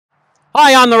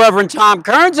Hi, I'm the Reverend Tom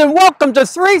Kearns, and welcome to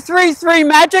 333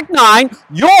 Magic 9,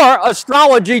 your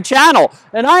astrology channel.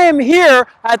 And I am here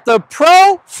at the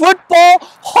Pro Football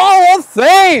Hall of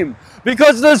Fame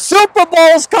because the Super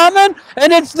Bowl's coming,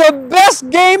 and it's the best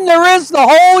game there is the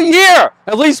whole year.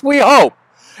 At least we hope.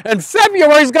 And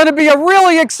February is going to be a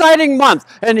really exciting month.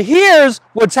 And here's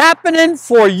what's happening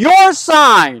for your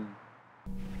sign.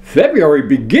 February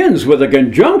begins with a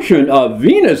conjunction of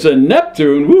Venus and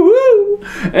Neptune, woohoo,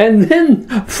 and then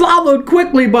followed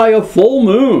quickly by a full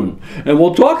moon. And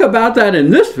we'll talk about that in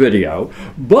this video.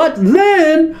 But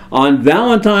then, on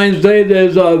Valentine's Day,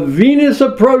 there's a Venus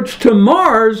approach to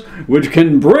Mars, which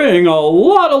can bring a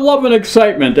lot of love and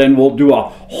excitement. And we'll do a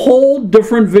whole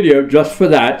different video just for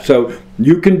that, so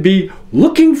you can be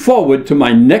looking forward to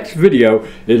my next video.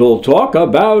 It'll talk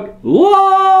about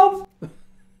love.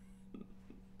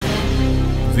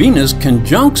 Venus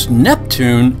conjuncts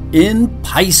Neptune in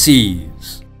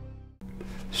Pisces.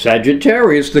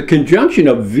 Sagittarius, the conjunction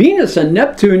of Venus and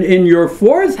Neptune in your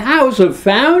fourth house of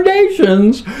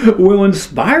foundations will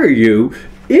inspire you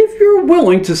if you're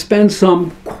willing to spend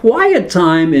some quiet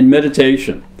time in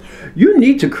meditation. You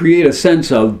need to create a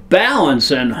sense of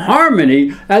balance and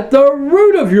harmony at the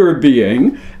root of your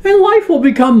being, and life will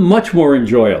become much more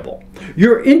enjoyable.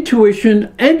 Your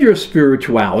intuition and your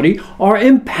spirituality are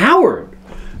empowered,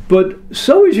 but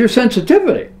so is your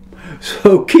sensitivity.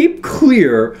 So keep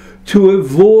clear to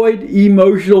avoid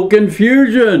emotional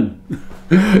confusion.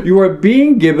 You are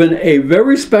being given a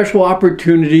very special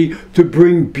opportunity to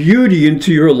bring beauty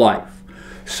into your life.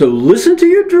 So listen to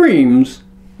your dreams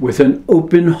with an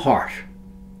open heart.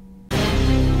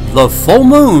 The full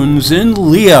moon's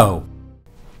in Leo.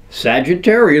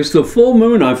 Sagittarius, the full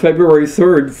moon on February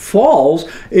 3rd falls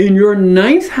in your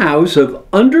ninth house of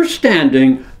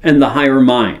understanding and the higher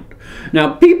mind.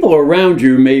 Now, people around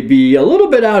you may be a little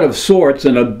bit out of sorts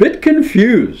and a bit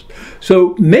confused,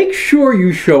 so make sure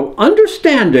you show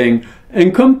understanding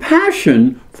and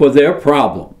compassion for their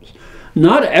problems.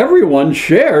 Not everyone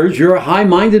shares your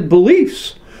high-minded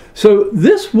beliefs, so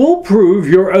this will prove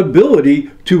your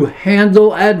ability to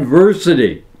handle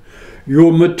adversity.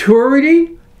 Your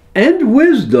maturity and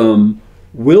wisdom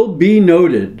will be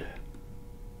noted.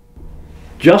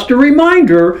 Just a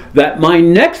reminder that my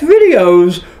next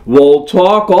videos will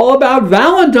talk all about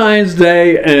Valentine's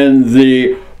Day and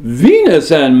the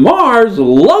Venus and Mars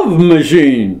love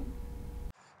machine.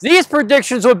 These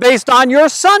predictions were based on your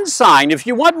sun sign. If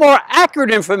you want more accurate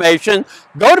information,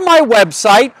 go to my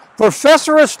website,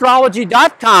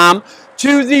 professorastrology.com,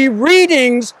 to the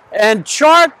readings and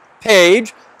chart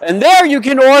page, and there you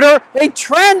can order a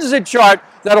transit chart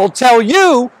that'll tell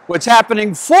you what's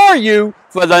happening for you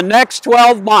for the next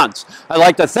 12 months. I'd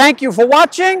like to thank you for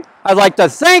watching. I'd like to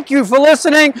thank you for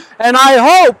listening, and I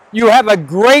hope you have a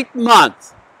great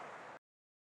month.